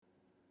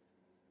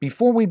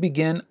Before we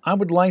begin, I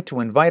would like to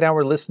invite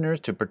our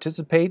listeners to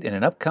participate in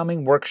an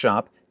upcoming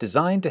workshop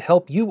designed to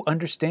help you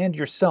understand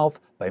yourself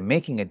by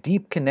making a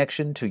deep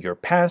connection to your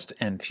past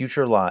and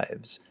future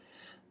lives.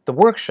 The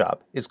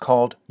workshop is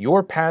called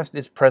Your Past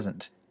is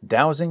Present,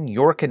 Dowsing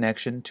Your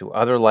Connection to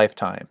Other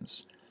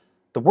Lifetimes.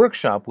 The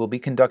workshop will be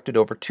conducted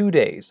over 2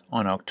 days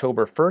on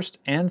October 1st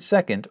and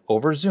 2nd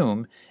over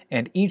Zoom,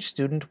 and each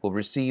student will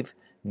receive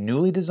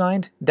newly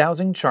designed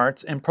dowsing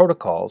charts and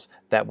protocols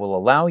that will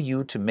allow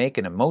you to make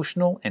an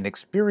emotional and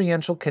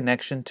experiential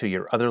connection to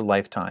your other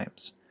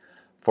lifetimes.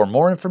 For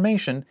more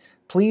information,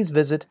 please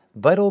visit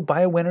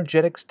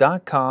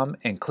vitalbioenergetics.com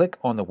and click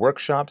on the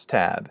Workshops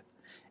tab.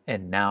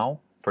 And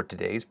now for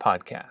today's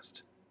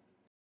podcast.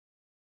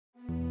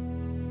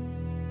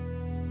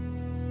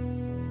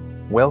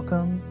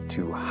 Welcome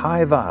to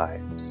High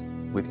Vibes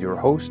with your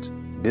host,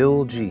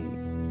 Bill G.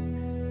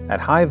 At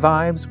High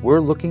Vibes,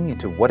 we're looking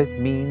into what it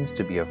means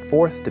to be a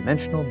fourth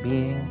dimensional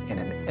being in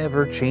an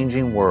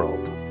ever-changing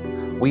world.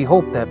 We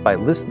hope that by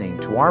listening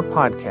to our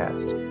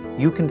podcast,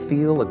 you can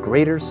feel a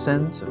greater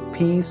sense of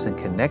peace and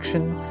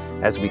connection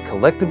as we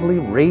collectively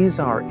raise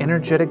our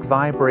energetic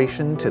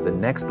vibration to the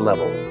next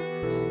level.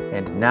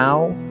 And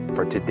now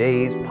for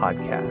today's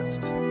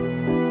podcast.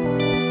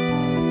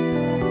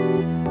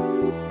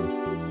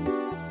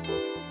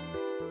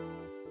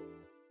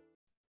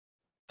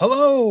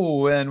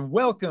 Hello and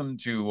welcome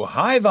to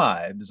High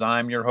Vibes.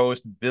 I'm your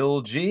host,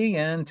 Bill G,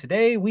 and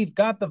today we've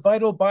got the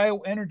Vital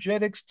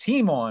Bioenergetics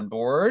team on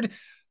board,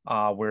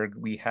 where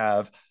we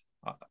have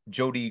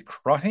Jody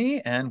Crotty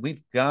and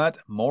we've got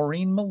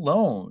Maureen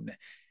Malone.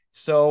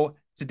 So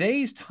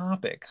today's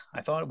topic,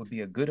 I thought it would be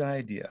a good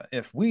idea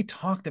if we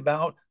talked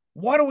about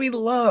what do we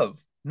love?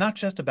 Not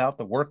just about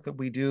the work that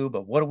we do,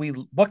 but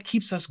what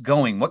keeps us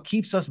going, what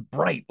keeps us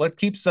bright, what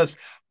keeps us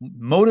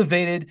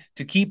motivated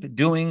to keep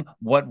doing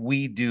what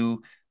we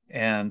do.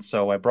 And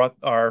so I brought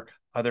our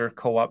other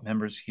co-op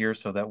members here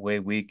so that way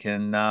we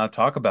can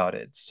talk about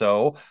it.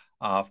 So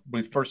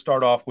we first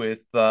start off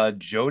with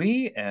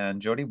Jody.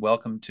 And Jody,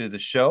 welcome to the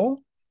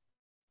show.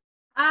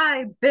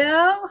 Hi,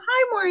 Bill.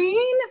 Hi,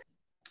 Maureen.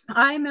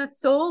 I'm a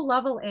soul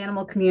level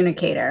animal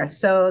communicator.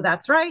 So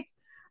that's right.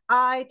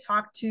 I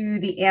talk to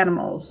the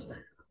animals.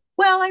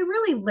 Well, I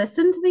really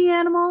listen to the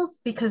animals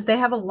because they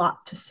have a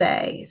lot to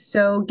say.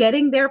 So,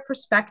 getting their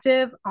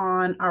perspective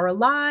on our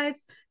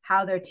lives,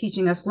 how they're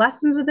teaching us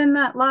lessons within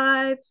that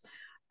lives,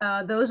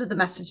 those are the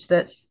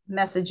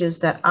messages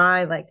that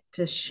I like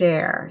to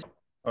share.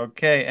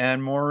 Okay,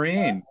 and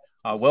Maureen,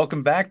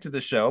 welcome back to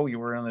the show. You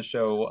were on the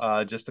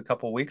show just a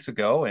couple weeks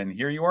ago, and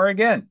here you are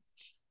again.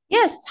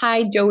 Yes.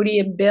 Hi, Jody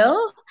and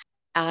Bill.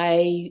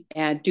 I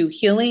do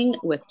healing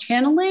with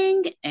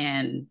channeling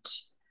and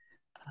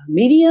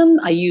medium.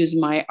 I use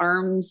my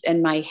arms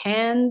and my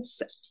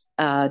hands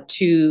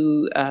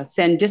to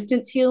send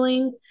distance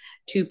healing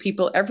to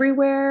people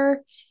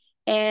everywhere.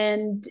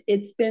 And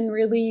it's been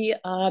really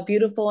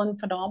beautiful and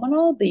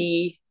phenomenal.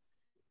 The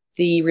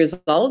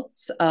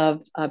results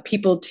of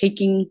people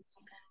taking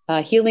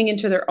healing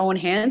into their own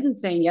hands and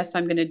saying, yes,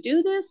 I'm going to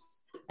do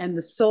this. And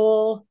the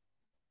soul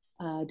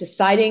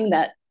deciding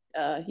that,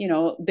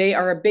 they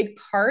are a big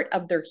part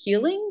of their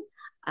healing.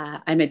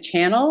 I'm a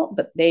channel,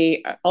 but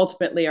they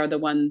ultimately are the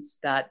ones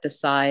that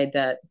decide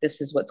that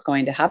this is what's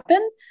going to happen.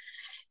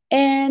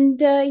 And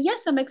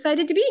yes, I'm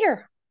excited to be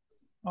here.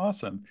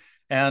 Awesome.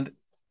 And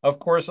of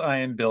course, I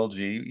am Bill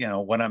G. You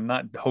know, when I'm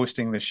not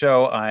hosting the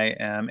show, I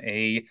am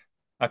a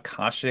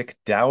Akashic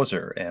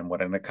dowser. And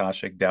what an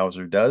Akashic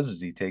dowser does is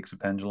he takes a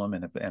pendulum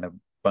and a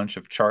bunch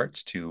of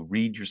charts to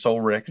read your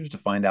soul records to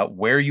find out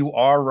where you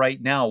are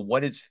right now,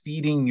 what is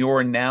feeding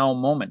your now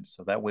moment.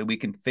 So that way we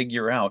can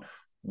figure out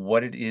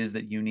what it is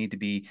that you need to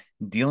be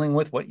dealing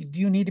with, what do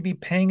you need to be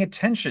paying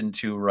attention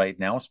to right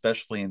now,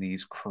 especially in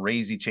these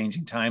crazy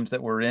changing times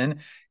that we're in.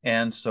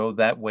 And so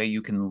that way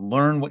you can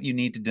learn what you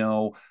need to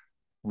know,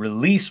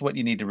 release what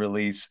you need to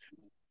release,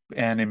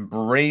 and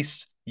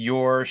embrace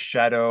your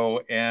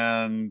shadow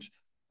and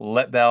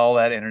let all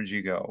that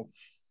energy go.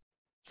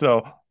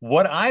 So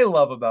what I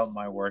love about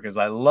my work is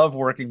I love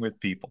working with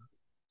people.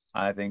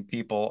 I think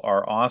people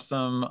are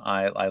awesome.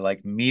 I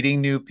like meeting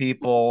new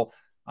people.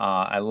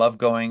 I love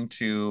going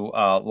to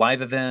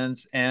live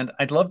events, and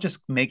I love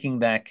just making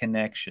that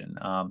connection.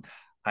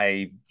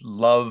 I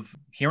love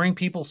hearing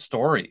people's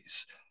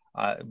stories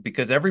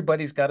because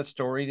everybody's got a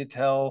story to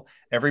tell.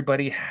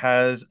 Everybody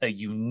has a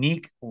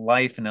unique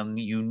life and a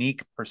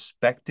unique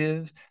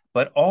perspective,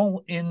 but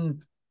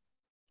when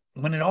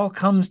it all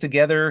comes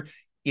together,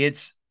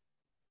 it's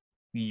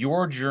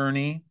your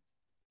journey.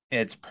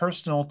 It's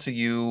personal to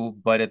you,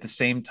 but at the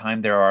same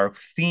time, there are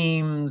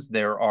themes,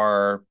 there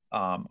are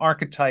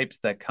archetypes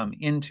that come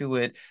into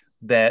it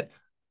that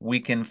we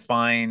can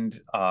find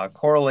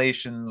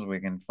correlations,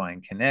 we can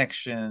find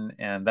connection.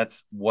 And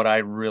that's what I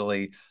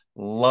really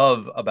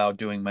love about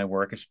doing my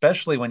work,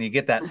 especially when you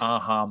get that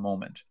aha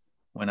moment.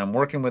 When I'm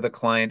working with a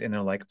client and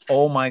they're like,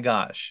 oh my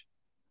gosh,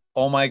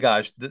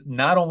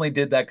 not only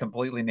did that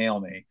completely nail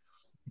me,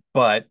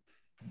 but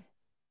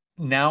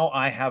now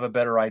I have a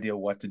better idea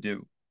what to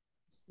do.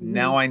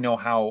 now Mhm. I know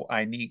how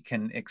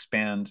can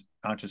expand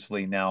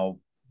consciously now.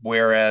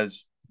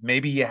 Whereas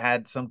maybe you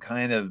had some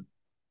kind of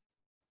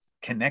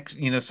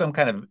connection, some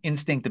kind of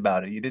instinct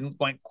about it. You didn't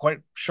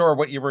quite sure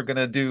what you were going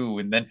to do.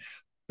 And then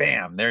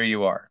bam, there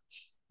you are.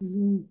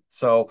 Mhm.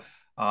 So,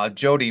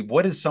 Jody,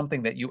 what is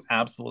something that you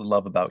absolutely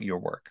love about your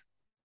work?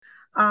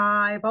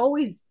 I've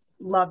always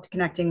loved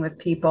connecting with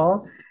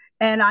people.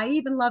 And I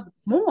even love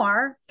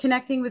more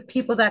connecting with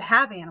people that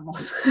have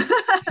animals.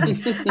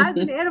 As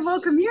an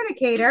animal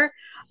communicator,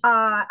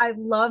 I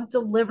love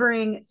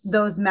delivering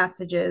those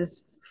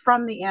messages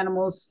from the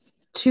animals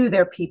to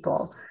their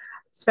people,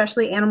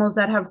 especially animals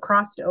that have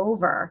crossed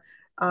over,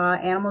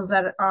 animals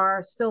that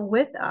are still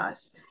with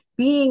us.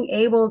 Being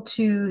able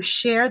to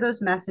share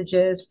those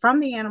messages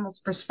from the animal's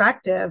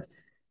perspective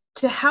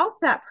to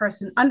help that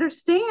person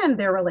understand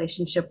their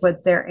relationship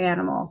with their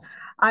animal.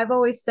 I've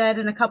always said,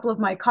 and a couple of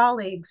my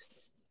colleagues,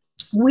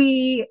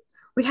 we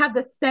we have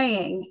this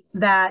saying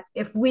that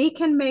if we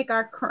can make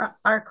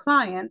our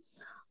clients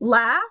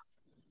laugh,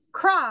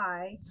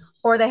 cry,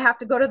 or they have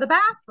to go to the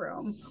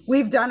bathroom,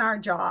 we've done our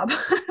job.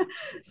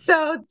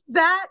 So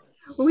that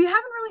we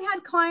haven't really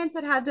had clients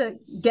that had to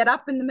get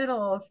up in the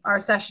middle of our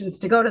sessions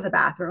to go to the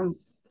bathroom.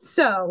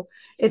 So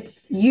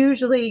it's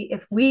usually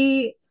if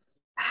we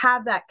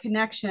have that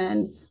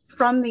connection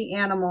from the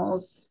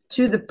animals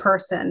to the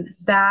person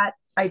that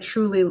I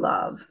truly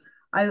love.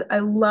 I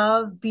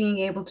love being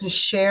able to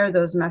share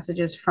those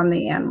messages from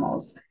the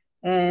animals.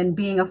 And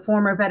being a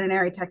former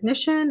veterinary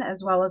technician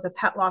as well as a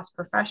pet loss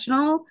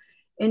professional,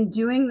 in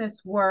doing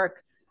this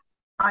work,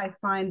 I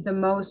find the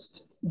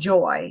most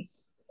joy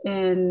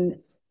in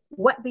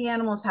what the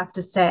animals have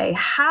to say,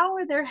 how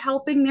are they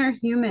helping their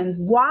humans,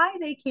 why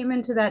they came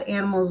into that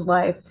animal's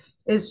life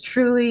is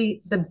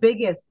truly the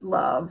biggest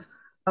love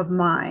of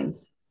mine.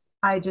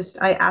 I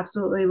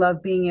absolutely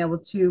love being able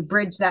to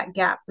bridge that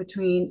gap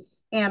between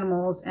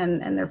animals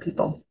and their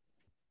people.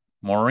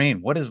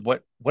 Maureen, what is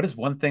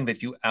one thing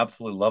that you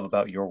absolutely love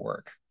about your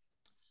work?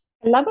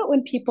 I love it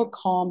when people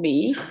call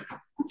me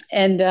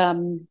and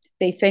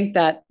they think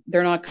that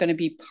they're not going to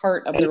be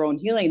part of their own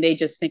healing. They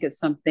just think it's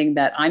something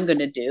that I'm going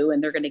to do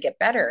and they're going to get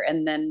better.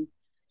 And then,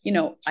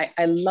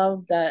 I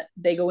love that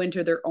they go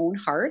into their own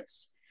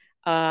hearts,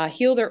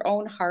 heal their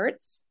own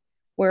hearts,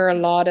 where a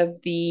lot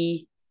of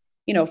the,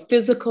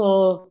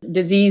 physical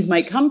disease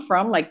might come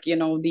from, like,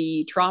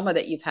 the trauma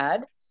that you've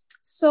had.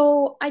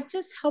 So I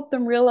just help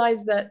them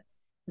realize that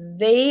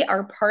they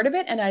are part of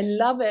it. And I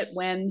love it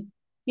when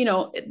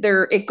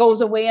they're it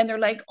goes away and they're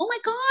like, oh my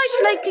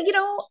gosh, like,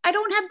 I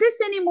don't have this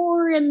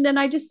anymore. And then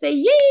I just say,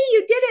 yay,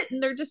 you did it.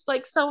 And they're just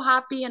like so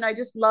happy. And I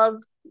just love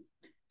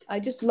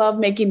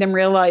making them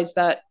realize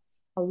that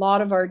a lot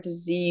of our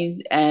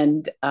disease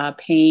and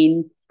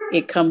pain,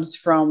 it comes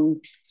from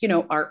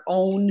our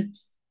own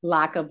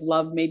lack of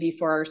love maybe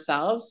for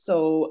ourselves.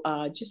 So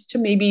just to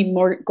maybe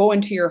more go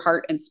into your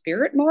heart and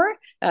spirit more,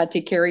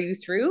 to carry you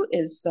through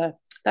is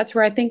that's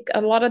where I think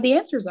a lot of the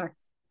answers are.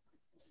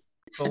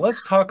 So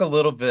let's talk a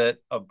little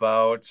bit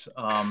about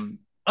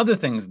other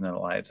things in their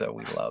lives that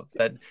we love.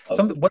 That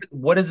something.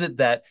 What is it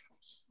that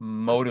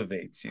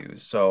motivates you?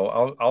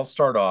 So I'll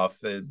start off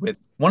with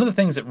one of the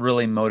things that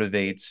really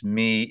motivates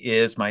me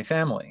is my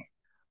family.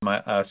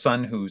 My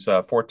son, who's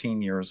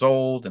 14 years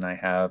old, and I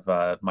have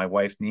my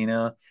wife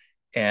Nina,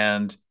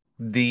 and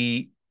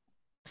the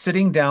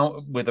sitting down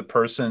with a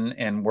person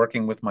and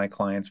working with my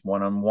clients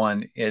one on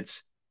one.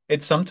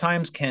 It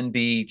sometimes can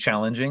be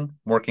challenging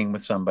working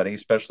with somebody,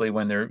 especially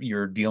when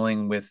you're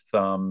dealing with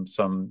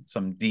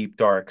some deep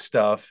dark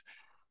stuff,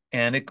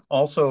 and it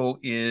also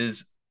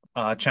is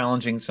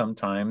challenging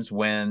sometimes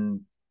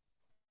when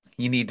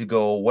you need to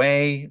go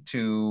away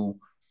to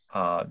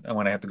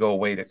when I have to go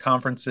away to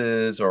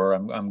conferences, or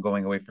I'm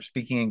going away for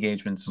speaking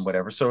engagements and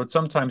whatever. So it's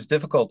sometimes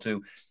difficult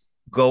to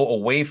go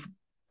away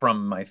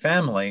from my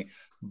family,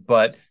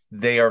 but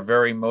they are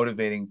very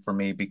motivating for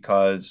me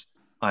because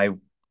I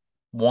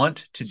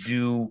want to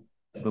do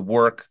the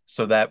work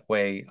so that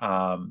way,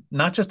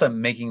 not just I'm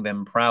making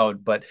them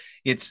proud, but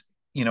it's,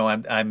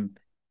 I'm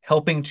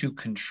helping to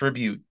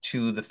contribute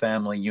to the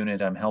family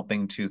unit. I'm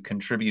helping to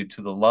contribute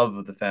to the love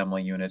of the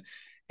family unit.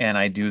 And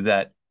I do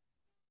that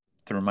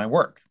through my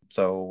work.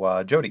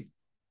 So, Jody.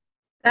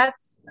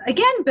 That's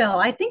again, Bill.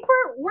 I think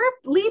we're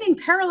leading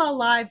parallel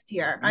lives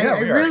here. Yeah, I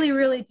we are. really,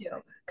 really do.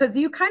 Because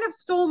you kind of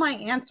stole my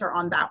answer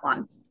on that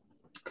one.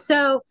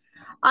 So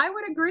I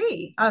would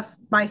agree.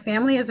 My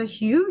family is a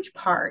huge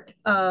part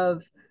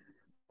of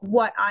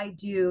what I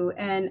do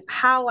and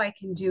how I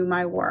can do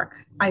my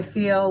work. I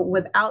feel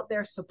without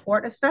their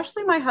support,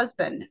 especially my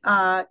husband,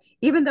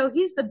 even though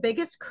he's the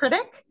biggest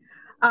critic,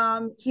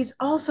 he's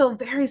also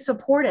very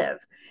supportive.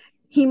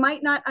 He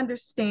might not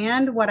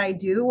understand what I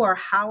do or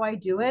how I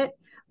do it,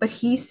 but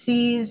he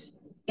sees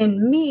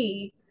in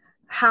me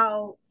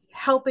how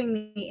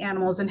helping the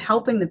animals and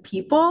helping the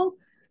people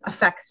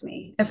affects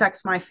me,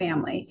 affects my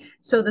family.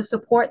 So the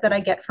support that I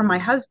get from my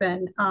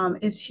husband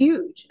is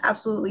huge,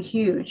 absolutely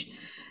huge.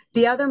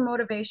 The other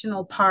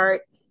motivational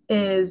part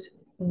is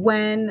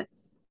when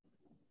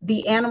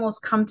the animals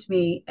come to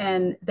me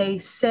and they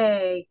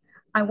say,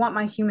 I want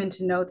my human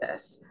to know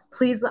this.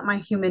 Please let my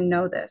human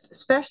know this,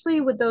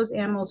 especially with those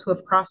animals who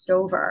have crossed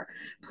over.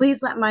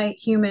 Please let my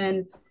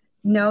human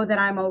know that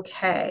I'm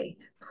okay.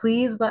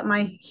 Please let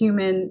my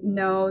human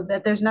know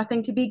that there's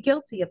nothing to be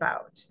guilty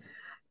about.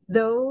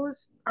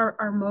 Those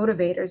are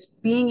motivators,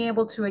 being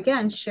able to,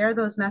 again, share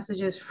those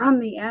messages from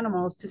the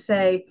animals to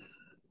say,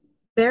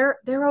 they're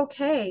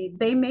okay.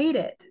 They made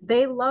it.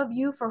 They love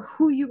you for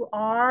who you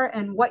are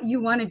and what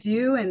you want to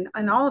do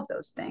and all of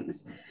those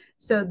things.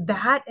 So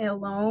that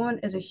alone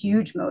is a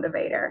huge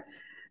motivator.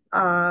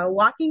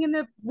 Walking in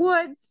the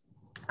woods,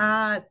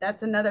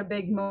 that's another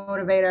big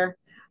motivator.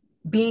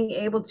 Being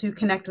able to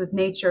connect with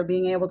nature,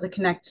 being able to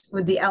connect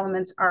with the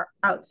elements are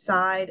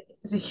outside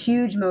is a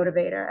huge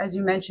motivator. As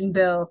you mentioned,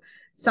 Bill,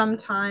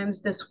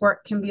 sometimes this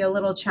work can be a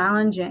little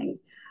challenging,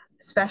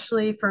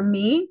 especially for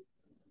me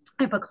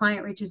if a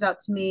client reaches out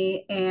to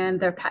me and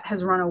their pet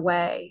has run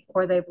away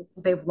or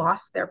they've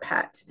lost their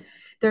pet.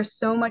 There's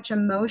so much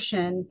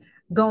emotion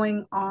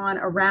going on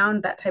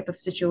around that type of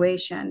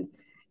situation,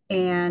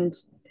 and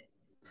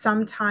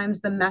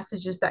sometimes the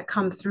messages that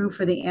come through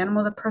for the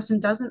animal the person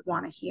doesn't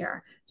want to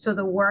hear. So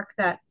the work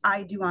that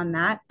I do on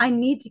that, I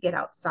need to get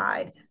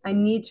outside. I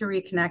need to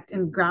reconnect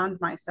and ground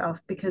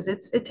myself because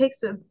it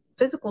takes a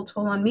physical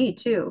toll on me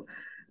too.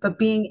 But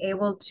being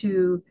able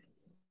to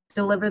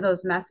deliver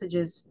those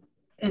messages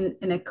in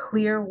a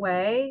clear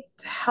way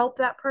to help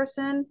that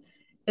person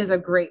is a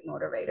great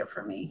motivator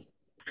for me.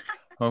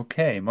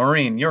 Okay,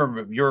 Maureen,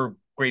 your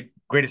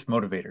greatest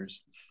motivators.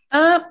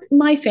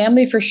 My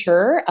family for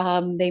sure.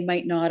 They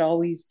might not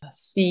always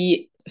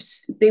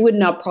they would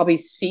not probably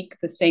seek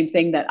the same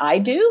thing that I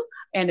do.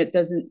 And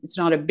it's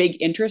not a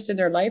big interest in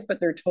their life, but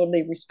they're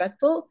totally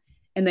respectful.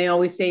 And they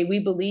always say,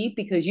 we believe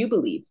because you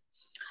believe.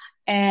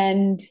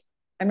 And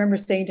I remember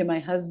saying to my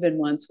husband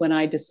once when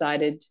I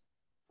decided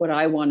what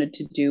I wanted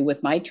to do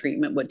with my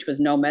treatment, which was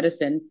no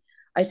medicine,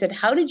 I said,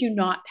 how did you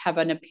not have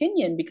an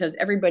opinion? Because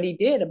everybody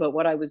did about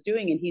what I was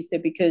doing. And he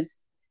said, because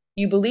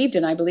you believed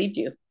and I believed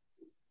you.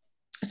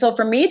 So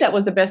for me, that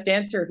was the best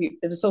answer. It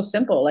was so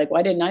simple. Like,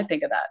 why didn't I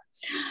think of that?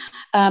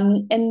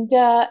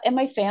 And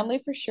my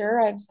family for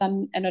sure. I have a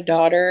son and a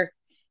daughter,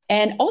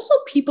 and also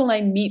people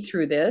I meet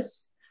through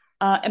this.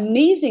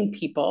 Amazing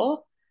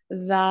people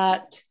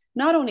that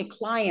not only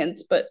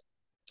clients, but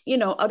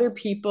other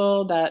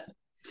people that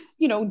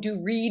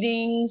do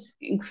readings.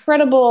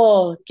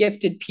 Incredible,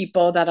 gifted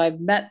people that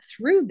I've met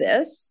through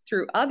this,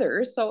 through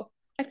others. So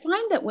I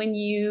find that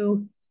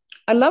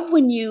I love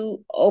when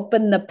you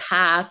open the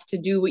path to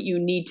do what you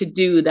need to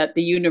do, that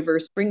the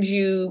universe brings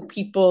you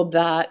people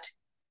that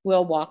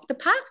will walk the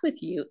path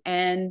with you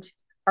and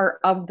are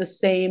of the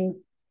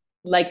same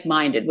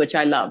like-minded, which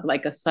I love,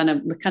 like a son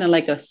of kind of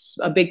like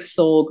a big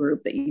soul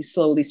group that you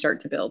slowly start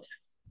to build.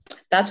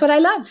 That's what I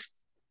love.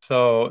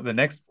 So the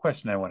next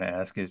question I want to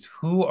ask is,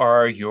 who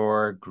are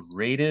your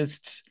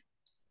greatest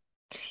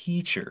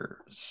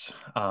teachers,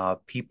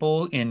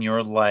 people in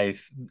your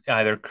life,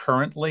 either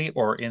currently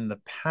or in the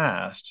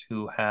past,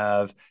 who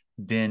have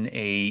been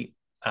a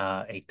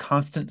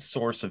constant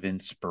source of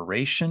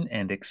inspiration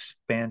and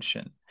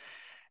expansion?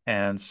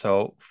 And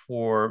so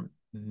for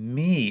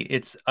me,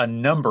 it's a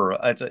number.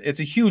 It's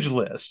a huge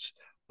list,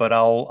 but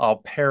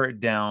I'll pare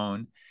it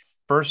down.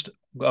 First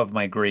of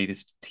my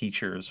greatest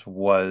teachers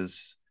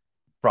was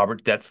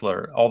Robert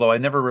Detzler. Although I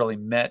never really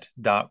met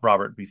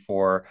Robert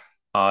before,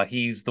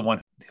 he's the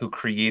one who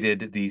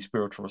created the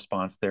spiritual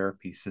response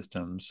therapy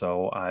system.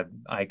 So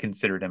I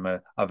considered him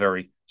a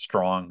very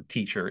strong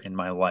teacher in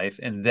my life.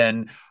 And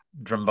then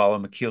Drunvalo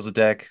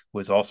Melchizedek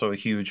was also a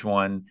huge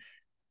one,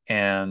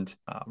 and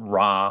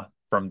Ra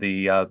from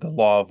the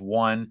Law of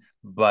One.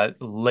 But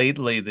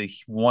lately, the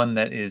one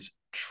that is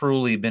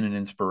truly been an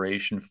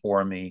inspiration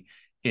for me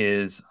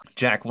is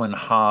Jacqueline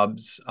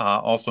Hobbs,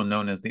 also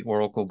known as the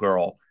Oracle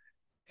Girl.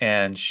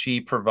 And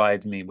she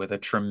provides me with a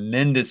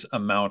tremendous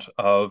amount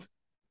of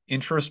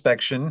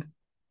introspection.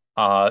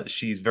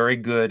 She's very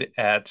good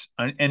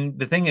and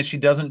the thing is, she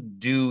doesn't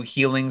do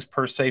healings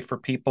per se for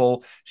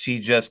people. She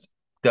just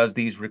does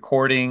these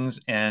recordings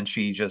and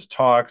she just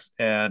talks.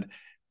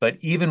 But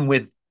even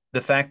with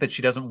the fact that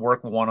she doesn't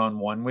work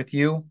one-on-one with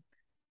you,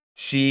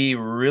 she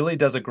really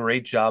does a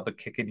great job of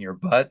kicking your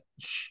butt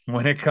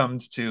when it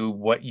comes to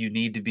what you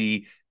need to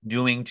be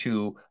doing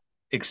to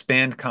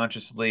expand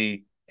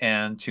consciously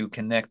and to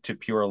connect to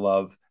pure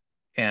love.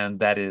 And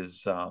that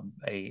is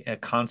a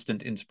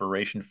constant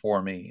inspiration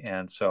for me.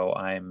 And so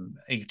I'm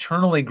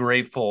eternally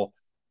grateful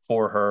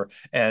for her.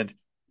 And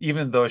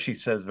even though she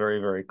says very,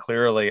 very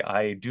clearly,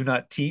 I do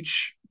not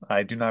teach,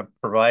 I do not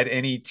provide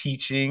any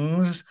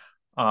teachings,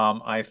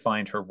 I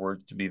find her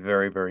words to be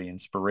very, very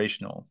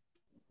inspirational.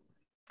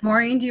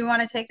 Maureen, do you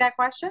want to take that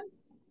question?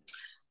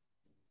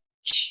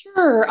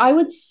 Sure. I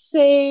would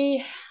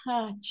say,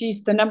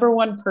 the number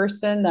one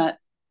person that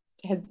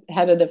has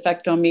had an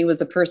effect on me was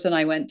the person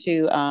I went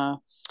to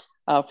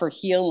for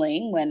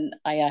healing when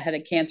I had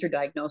a cancer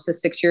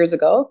diagnosis 6 years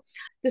ago.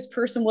 This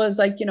person was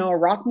like, a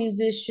rock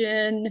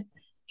musician,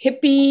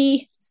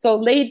 hippie, so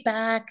laid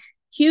back,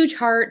 huge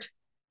heart,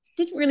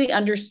 didn't really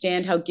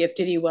understand how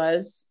gifted he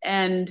was.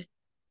 And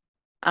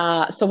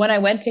So when I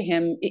went to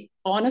him,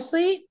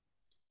 honestly,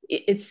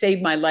 it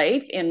saved my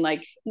life in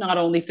like not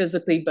only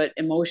physically but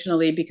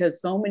emotionally,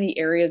 because so many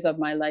areas of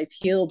my life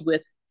healed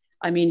with,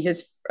 I mean,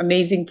 his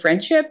amazing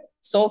friendship,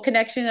 soul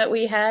connection that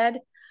we had,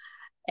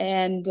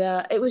 and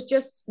it was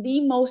just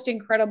the most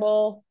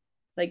incredible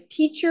like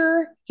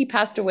teacher. He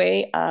passed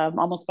away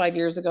almost 5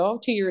 years ago,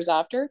 2 years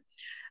after.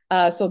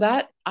 So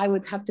that I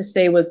would have to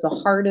say was the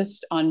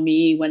hardest on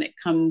me when it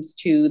comes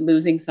to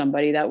losing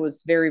somebody. That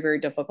was very, very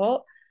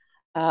difficult,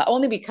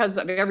 only because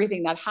of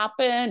everything that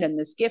happened and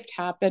this gift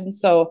happened.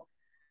 So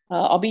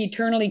I'll be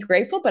eternally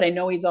grateful, but I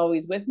know he's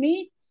always with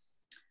me.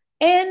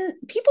 And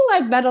people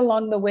I've met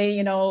along the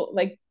way,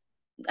 like,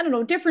 I don't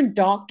know, different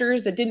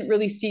doctors that didn't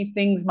really see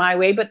things my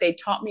way, but they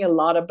taught me a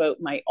lot about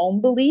my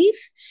own belief.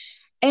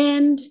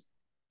 And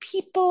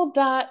people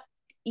that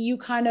you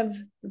kind of,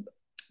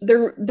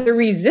 they're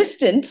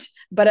resistant,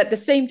 but at the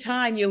same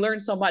time, you learn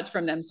so much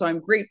from them. So I'm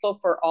grateful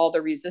for all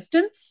the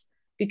resistance,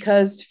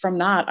 because from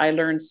that, I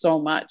learned so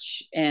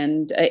much.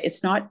 And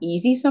it's not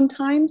easy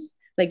sometimes,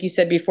 like you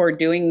said before,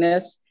 doing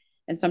this.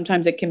 And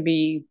sometimes it can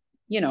be,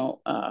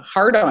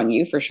 hard on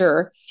you for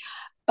sure.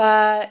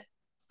 But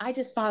I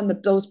just found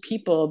that those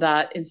people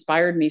that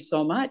inspired me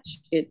so much,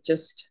 it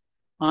just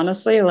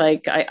honestly,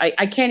 like,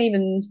 I can't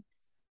even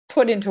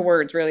put into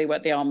words really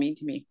what they all mean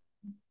to me.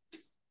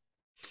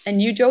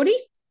 And you, Jody?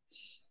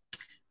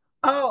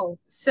 Oh,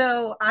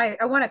 so I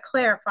want to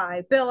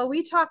clarify. Bill, are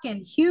we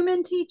talking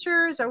human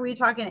teachers? Are we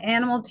talking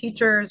animal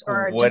teachers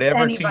or just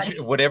anybody?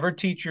 Whatever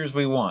teachers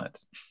we want.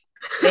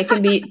 They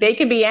can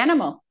be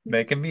animal.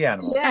 They can be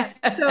animal. Yes.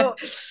 So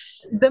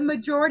the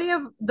majority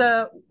of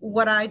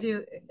what I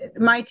do,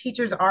 my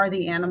teachers are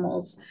the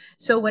animals.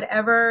 So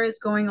whatever is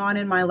going on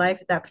in my life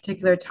at that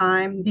particular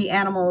time, the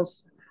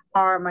animals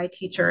are my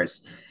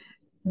teachers.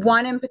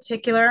 One in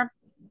particular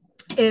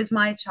is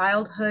my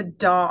childhood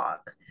dog.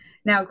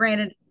 Now,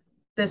 granted,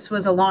 this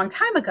was a long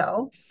time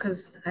ago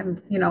because I'm,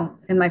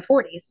 in my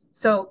 40s.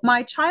 So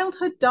my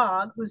childhood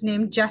dog, who's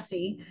named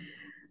Jessie,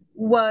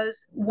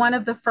 was one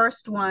of the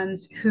first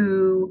ones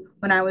who,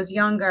 when I was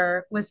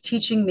younger, was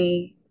teaching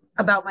me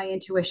about my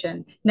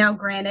intuition. Now,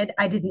 granted,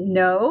 I didn't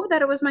know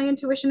that it was my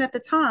intuition at the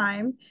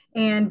time,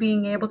 and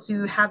being able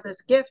to have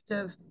this gift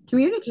of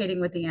communicating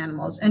with the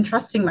animals and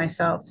trusting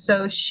myself.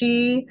 So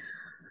she,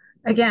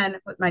 again,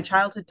 with my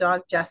childhood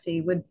dog,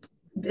 Jessie,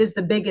 is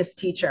the biggest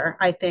teacher,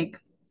 I think.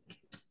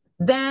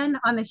 Then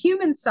on the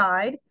human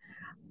side,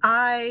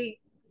 I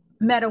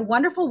met a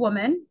wonderful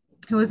woman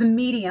who was a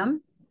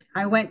medium.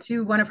 I went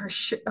to one of her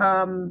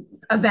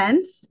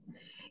events,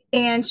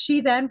 and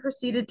she then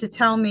proceeded to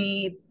tell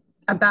me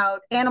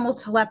about animal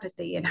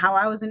telepathy and how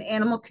I was an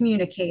animal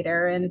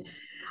communicator. And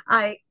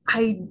I,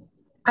 I,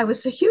 I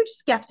was a huge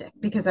skeptic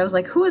because I was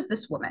like, "Who is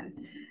this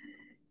woman?"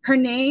 Her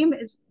name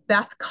is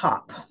Beth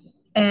Kopp,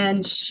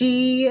 and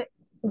she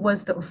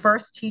was the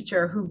first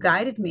teacher who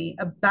guided me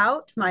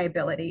about my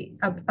ability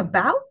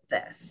about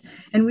this.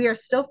 And we are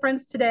still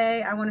friends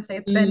today. I want to say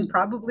it's been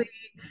probably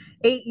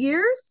 8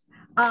 years.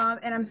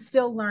 And I'm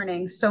still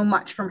learning so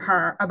much from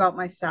her about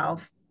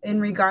myself in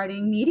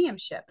regarding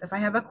mediumship. If I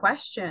have a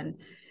question,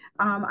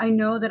 I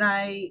know that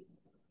I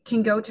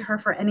can go to her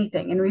for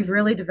anything. And we've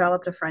really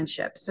developed a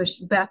friendship. So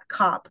Beth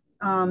Kopp,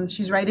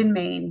 she's right in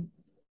Maine.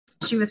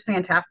 She was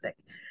fantastic.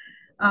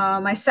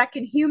 My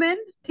second human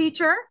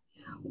teacher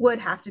would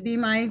have to be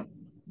my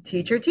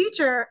teacher,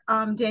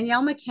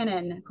 Danielle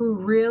McKinnon, who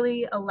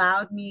really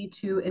allowed me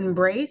to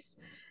embrace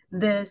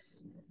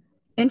this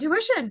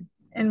intuition,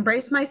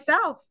 embrace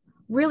myself,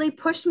 really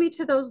pushed me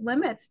to those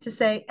limits to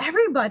say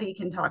everybody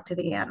can talk to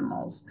the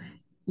animals.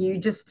 You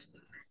just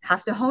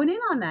have to hone in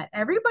on that.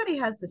 Everybody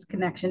has this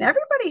connection.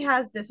 Everybody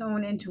has this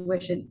own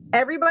intuition.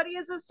 Everybody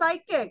is a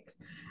psychic.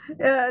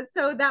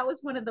 So that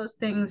was one of those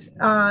things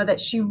that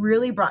she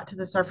really brought to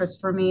the surface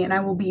for me. And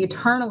I will be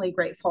eternally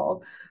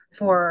grateful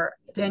for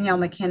Danielle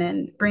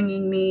McKinnon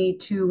bringing me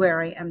to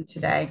where I am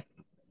today.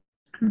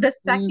 The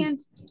second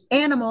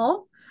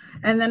animal,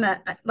 and then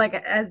like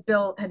as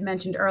Bill had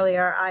mentioned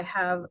earlier, I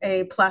have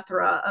a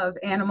plethora of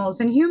animals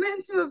and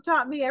humans who have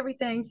taught me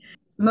everything.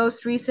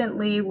 Most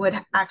recently would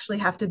actually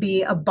have to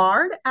be a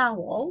barred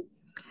owl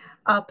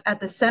up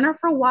at the Center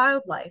for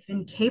Wildlife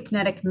in Cape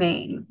Nettic,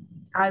 Maine.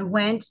 I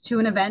went to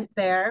an event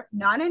there,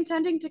 not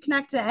intending to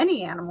connect to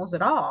any animals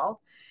at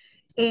all.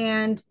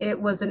 And it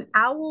was an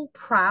owl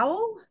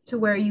prowl to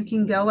where you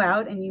can go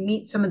out and you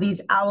meet some of these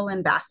owl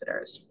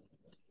ambassadors.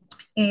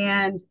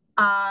 And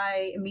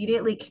I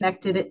immediately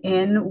connected it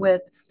in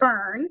with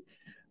Fern,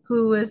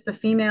 who is the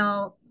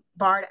female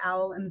barred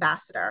owl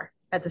ambassador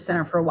at the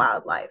Center for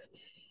Wildlife.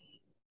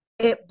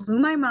 It blew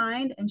my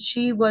mind, and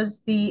she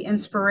was the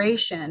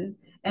inspiration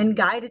and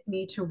guided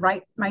me to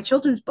write my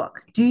children's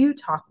book, Do You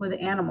Talk with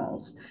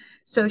Animals?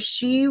 So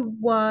she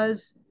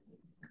was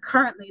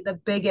currently the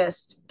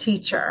biggest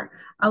teacher,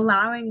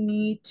 allowing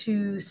me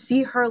to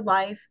see her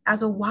life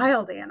as a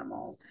wild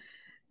animal.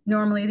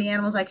 Normally, the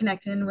animals I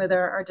connect in with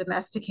are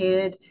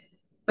domesticated,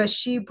 but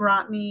she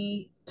brought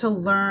me to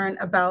learn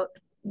about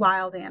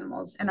wild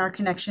animals and our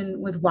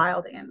connection with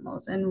wild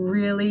animals, and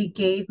really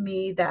gave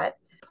me that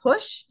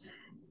push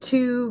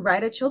to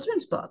write a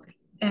children's book.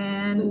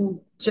 And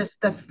just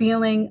the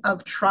feeling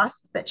of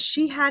trust that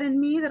she had in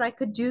me that I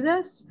could do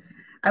this,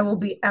 I will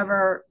be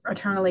ever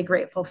eternally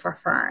grateful for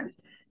Fern.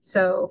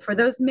 So, for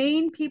those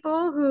Maine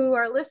people who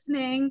are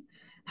listening,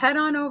 head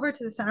on over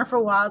to the Center for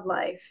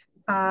Wildlife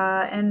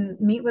and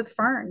meet with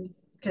Fern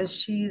because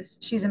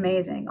she's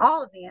amazing.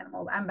 All of the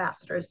animal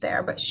ambassadors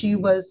there, but she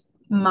was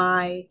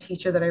my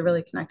teacher that I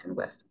really connected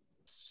with.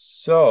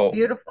 So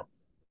Beautiful.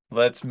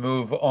 let's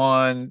move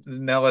on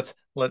now.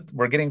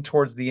 We're getting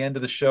towards the end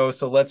of the show,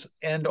 so let's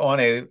end on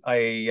a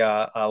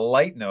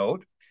light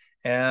note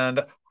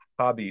and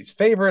hobbies.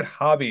 Favorite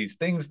hobbies,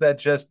 things that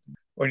just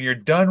when you're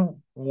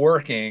done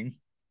working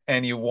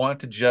and you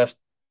want to just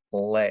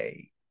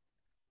play.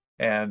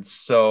 And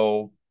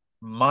so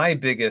my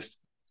biggest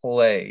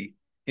play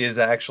is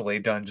actually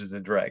Dungeons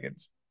and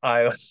Dragons.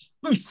 I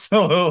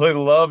absolutely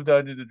love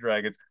Dungeons and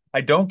Dragons.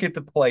 I don't get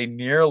to play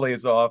nearly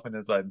as often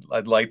as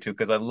I'd like to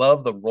because I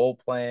love the role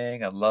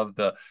playing. I love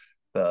the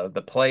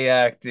play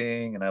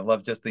acting, and I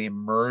love just the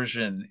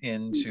immersion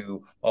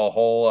into a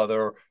whole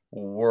other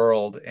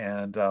world.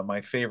 And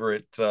my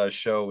favorite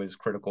show is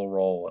Critical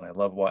Role, and I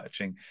love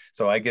watching.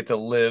 So I get to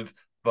live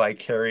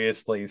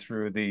vicariously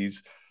through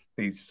these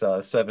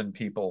seven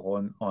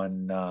people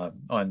on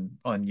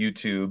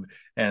YouTube,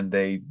 and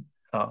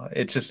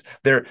it's just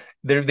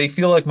they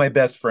feel like my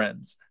best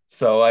friends.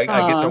 So I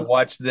get to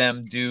watch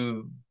them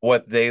do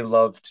what they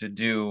love to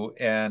do,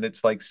 and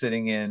it's like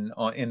sitting in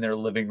their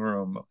living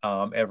room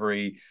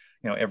every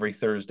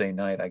Thursday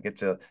night. I get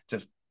to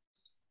just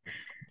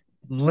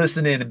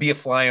listen in and be a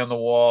fly on the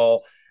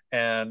wall.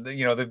 And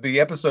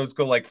the episodes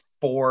go like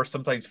 4,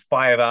 sometimes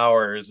 5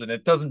 hours, and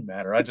it doesn't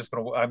matter.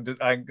 I'm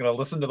gonna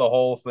listen to the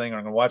whole thing, or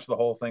I'm gonna watch the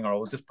whole thing, or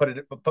I'll just put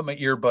my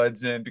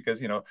earbuds in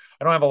because I don't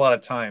have a lot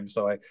of time,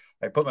 so I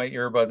put my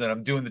earbuds in.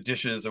 I'm doing the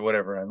dishes or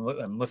whatever.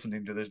 I'm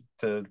listening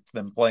to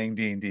them playing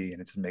D&D,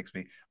 and it just makes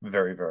me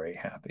very, very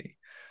happy.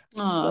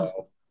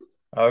 So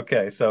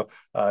okay, so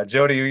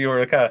Jody, you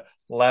were kind of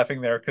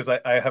laughing there because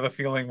I have a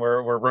feeling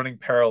we're running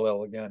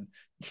parallel again.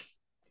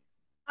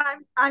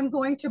 I'm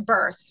going to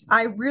burst.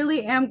 I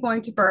really am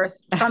going to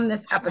burst from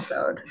this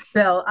episode,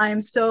 Bill. I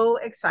am so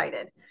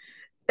excited.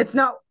 It's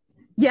not,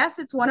 yes,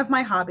 it's one of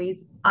my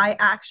hobbies. I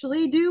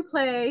actually do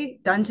play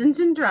Dungeons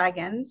and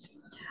Dragons.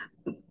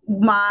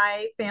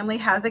 My family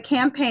has a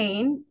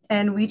campaign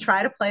and we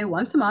try to play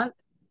once a month.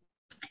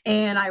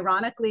 And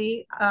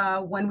ironically,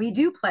 when we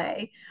do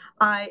play,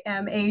 I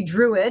am a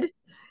druid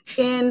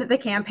in the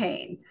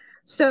campaign.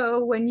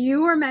 So when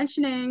you were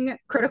mentioning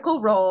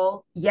Critical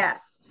Role,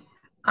 yes,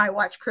 I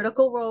watch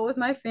Critical Role with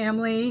my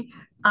family.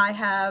 I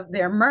have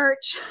their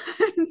merch.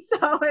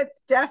 So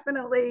it's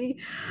definitely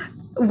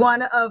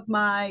one of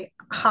my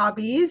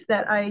hobbies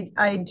that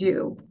I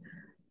do.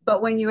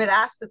 But when you had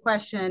asked the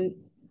question,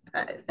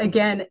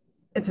 again,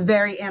 it's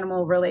very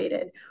animal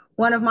related.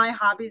 One of my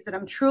hobbies that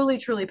I'm truly,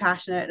 truly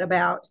passionate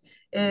about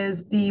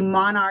is the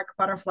monarch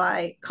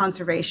butterfly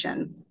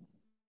conservation.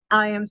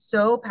 I am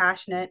so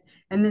passionate,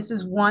 and this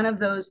is one of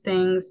those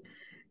things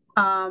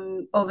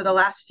over the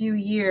last few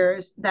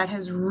years that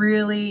has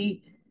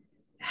really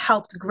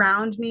helped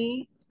ground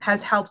me,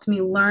 has helped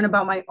me learn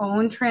about my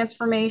own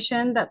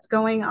transformation that's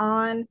going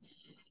on.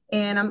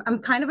 And I'm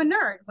kind of a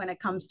nerd when it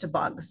comes to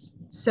bugs.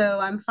 So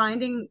I'm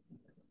finding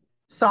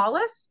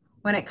solace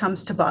when it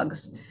comes to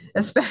bugs,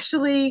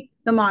 especially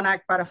the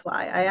monarch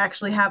butterfly. I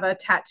actually have a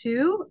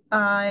tattoo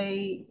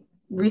I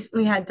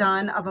recently had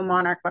done of a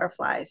monarch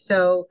butterfly.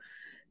 So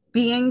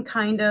being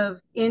kind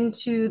of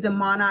into the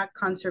monarch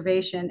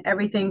conservation,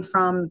 everything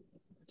from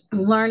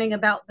learning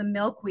about the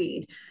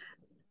milkweed,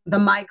 the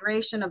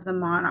migration of the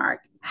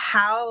monarch,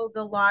 how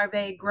the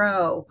larvae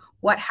grow,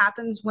 what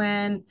happens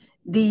when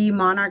the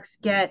monarchs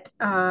get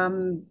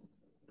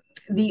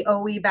the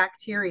OE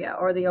bacteria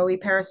or the OE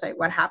parasite,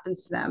 what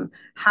happens to them,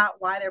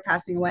 why they're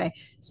passing away.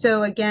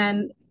 So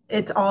again,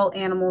 it's all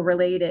animal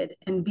related,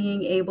 and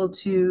being able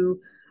to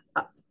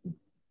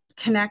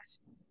connect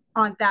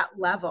on that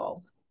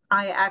level.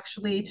 I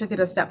actually took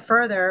it a step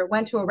further,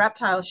 went to a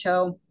reptile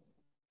show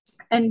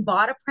and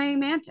bought a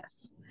praying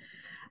mantis.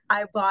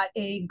 I bought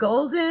a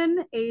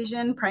golden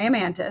Asian praying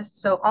mantis.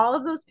 So all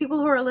of those people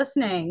who are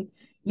listening,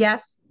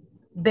 yes,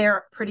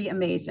 they're pretty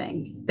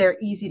amazing. They're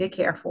easy to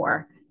care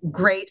for.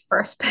 Great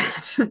first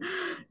pet.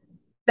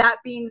 That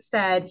being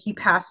said, he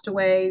passed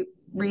away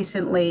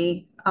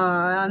recently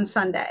on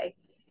Sunday.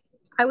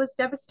 I was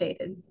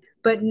devastated.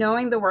 But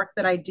knowing the work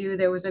that I do,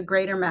 there was a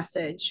greater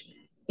message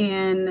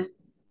in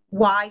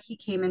why he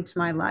came into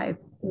my life.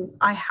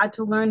 I had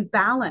to learn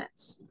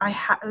balance. I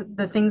had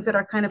the things that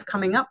are kind of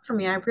coming up for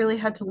me. I really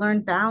had to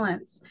learn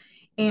balance.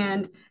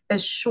 And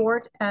as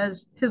short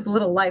as his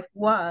little life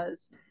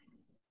was,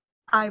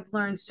 I've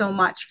learned so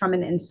much from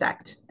an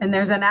insect. And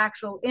there's an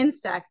actual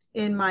insect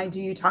in my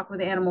Do You Talk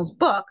with Animals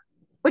book,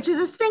 which is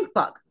a stink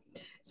bug.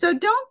 So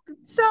don't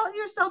sell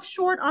yourself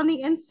short on the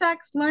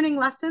insects, learning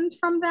lessons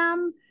from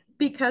them,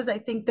 because I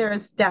think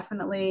there's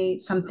definitely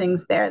some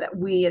things there that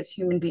we as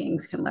human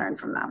beings can learn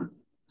from them.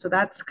 So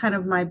that's kind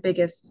of my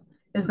biggest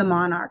is the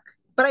monarch.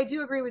 But I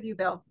do agree with you,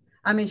 Bill.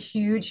 I'm a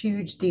huge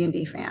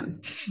D&D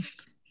fan.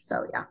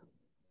 So yeah.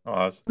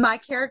 Awesome. My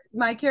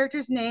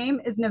character's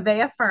name is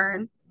Nevaeh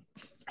Fern,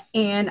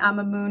 and I'm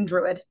a moon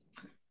druid.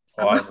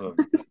 Awesome.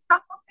 So,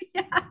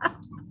 yeah.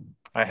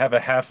 I have a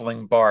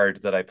halfling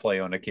bard that I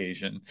play on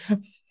occasion.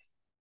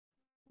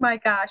 My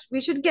gosh, we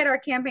should get our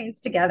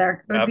campaigns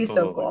together. It would be so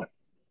Absolutely. cool.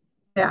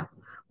 Yeah.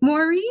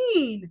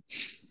 Maureen.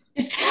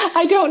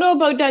 I don't know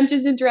about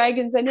Dungeons and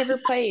Dragons. I never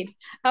played.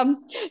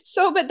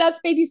 But that's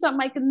maybe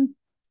something I can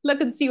look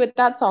and see what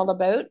that's all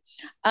about.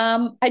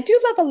 I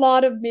do love a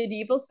lot of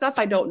medieval stuff.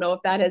 I don't know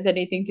if that has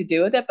anything to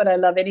do with it, but I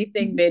love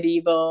anything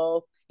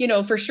medieval.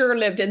 For sure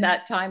lived in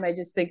that time. I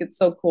just think it's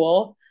so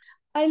cool.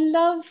 I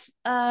love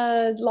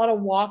a lot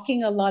of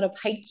walking, a lot of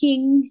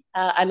hiking.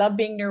 I love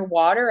being near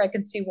water. I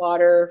can see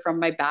water from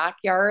my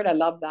backyard. I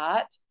love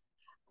that.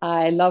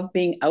 I love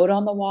being out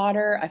on the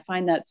water. I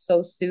find that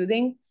so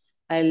soothing.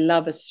 I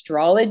love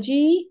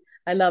astrology.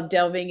 I love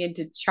delving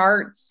into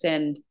charts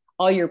and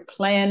all your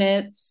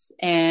planets.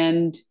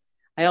 And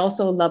I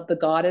also love the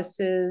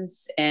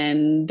goddesses.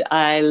 And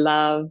I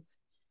love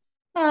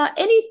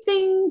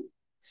anything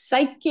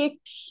psychic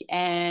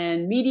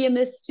and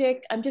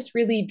mediumistic. I'm just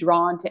really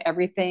drawn to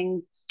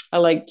everything. I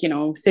like,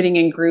 sitting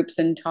in groups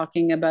and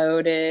talking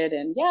about it.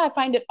 And yeah, I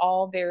find it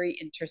all very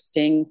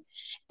interesting.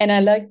 And I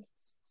like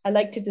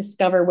to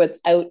discover what's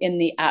out in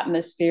the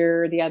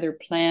atmosphere, the other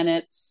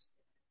planets.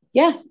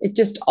 Yeah, I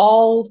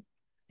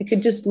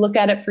could just look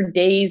at it for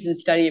days and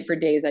study it for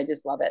days. I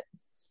just love it.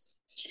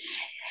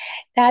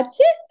 That's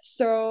it.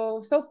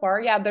 So far,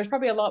 yeah, there's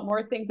probably a lot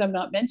more things I'm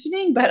not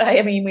mentioning, but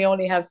I mean, we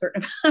only have a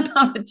certain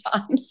amount of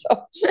time.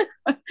 So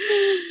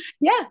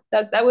yeah,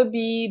 that would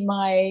be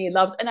my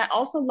loves. And I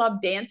also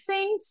love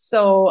dancing.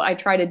 So I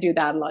try to do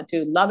that a lot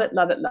too. Love it,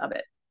 love it, love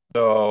it.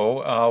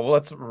 So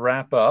let's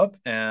wrap up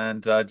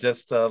and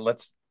just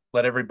let's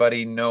let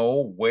everybody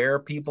know where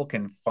people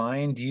can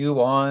find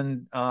you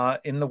on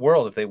in the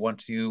world if they want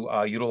to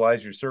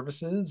utilize your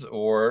services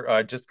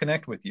or just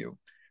connect with you.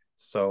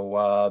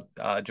 So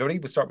Jody,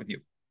 we'll start with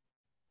you.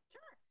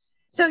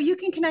 So you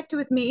can connect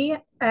with me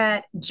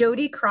at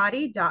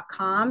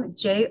jodycrotty.com,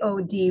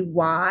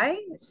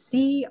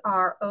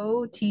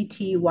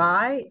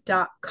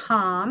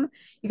 JODYCROTTY.com.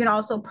 You can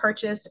also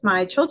purchase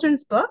my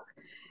children's book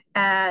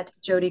at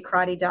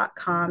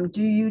jodycrotty.com.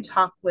 Do You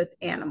Talk with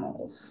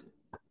Animals?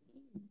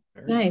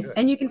 Very Nice.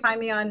 good. And you can find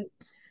me on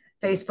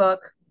Facebook.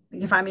 You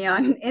can find me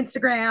on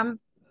Instagram,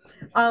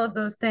 all of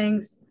those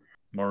things.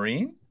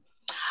 Maureen?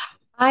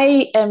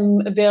 I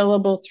am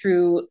available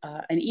through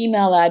an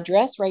email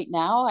address right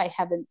now. I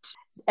haven't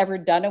ever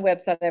done a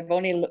website. I've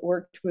only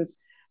worked with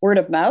word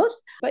of mouth,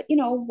 but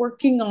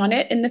working on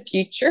it in the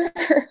future.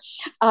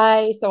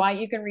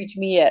 You can reach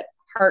me at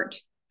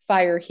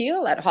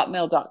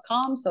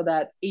heartfireheal@hotmail.com. So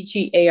that's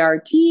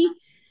HEART,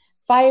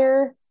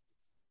 fire,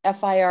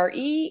 FIRE,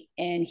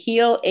 and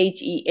heal,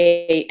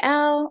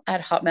 HEAL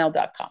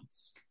 @hotmail.com.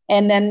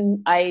 And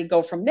then I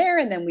go from there,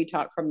 and then we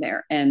talk from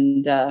there.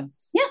 And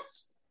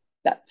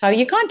that's how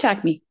you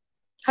contact me.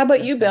 How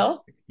about you,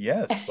 Bill?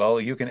 Yes.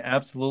 Well, you can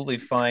absolutely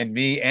find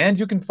me, and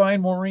you can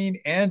find Maureen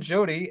and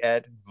Jody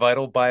at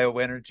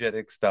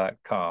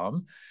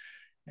vitalbioenergetics.com.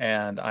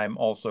 And I'm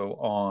also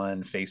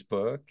on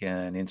Facebook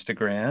and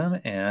Instagram.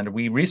 And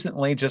we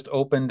recently just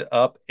opened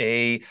up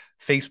a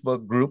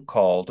Facebook group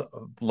called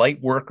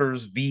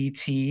Lightworkers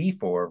VT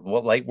for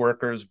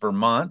Lightworkers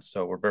Vermont.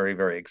 So we're very,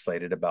 very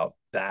excited about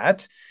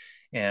that.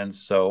 And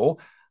so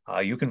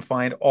you can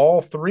find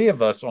all three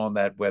of us on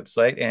that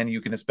website, and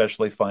you can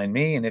especially find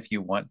me. And if you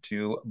want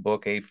to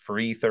book a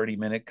free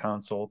 30-minute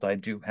consult, I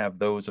do have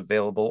those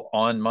available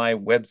on my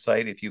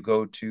website. If you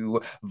go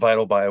to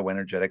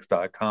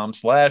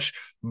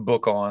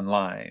vitalbioenergetics.com/book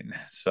online.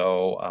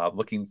 So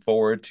looking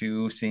forward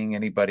to seeing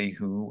anybody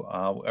who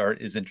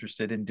is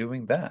interested in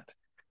doing that.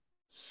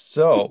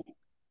 So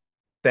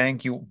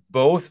thank you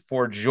both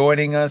for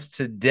joining us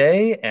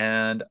today,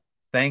 and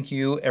thank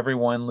you,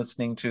 everyone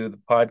listening to the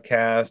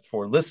podcast,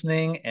 for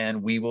listening,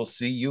 and we will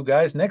see you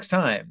guys next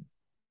time.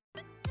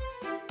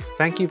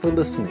 Thank you for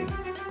listening.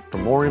 For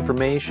more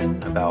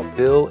information about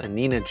Bill and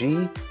Nina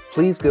G,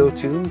 please go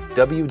to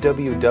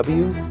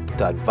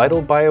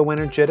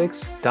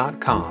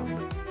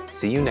www.vitalbioenergetics.com.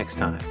 See you next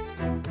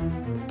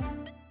time.